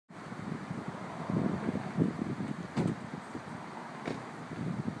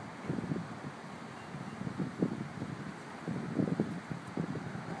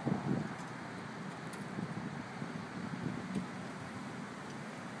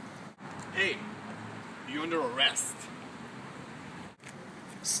Hey, you're under arrest.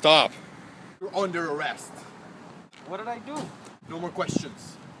 Stop. You're under arrest. What did I do? No more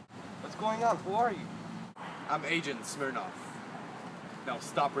questions. What's going on? Who are you? I'm Agent Smirnoff. Now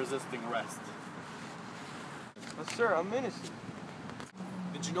stop resisting arrest. But sir, I'm innocent.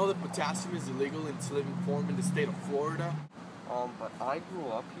 Did you know that potassium is illegal in its living form in the state of Florida? But I grew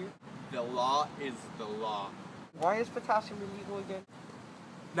up here. The law is the law. Why is potassium illegal again?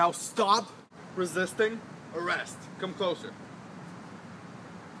 Now stop resisting arrest. Come closer.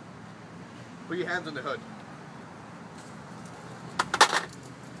 Put your hands on the hood.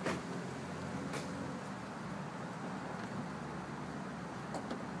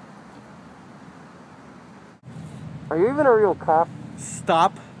 Are you even a real cop?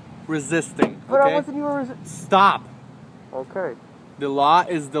 Stop resisting. But okay? I wasn't even Stop. Okay. The law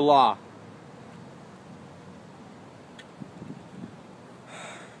is the law.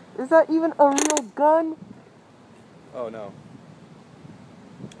 Is that even a real gun? Oh no.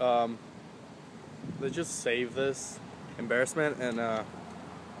 Let's just save this embarrassment and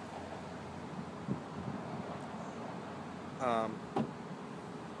I'm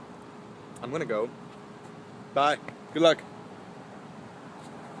gonna go. Bye. Good luck.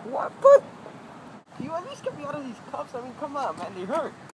 What? But you at least get me out of these cuffs. I mean, come on, man. They hurt.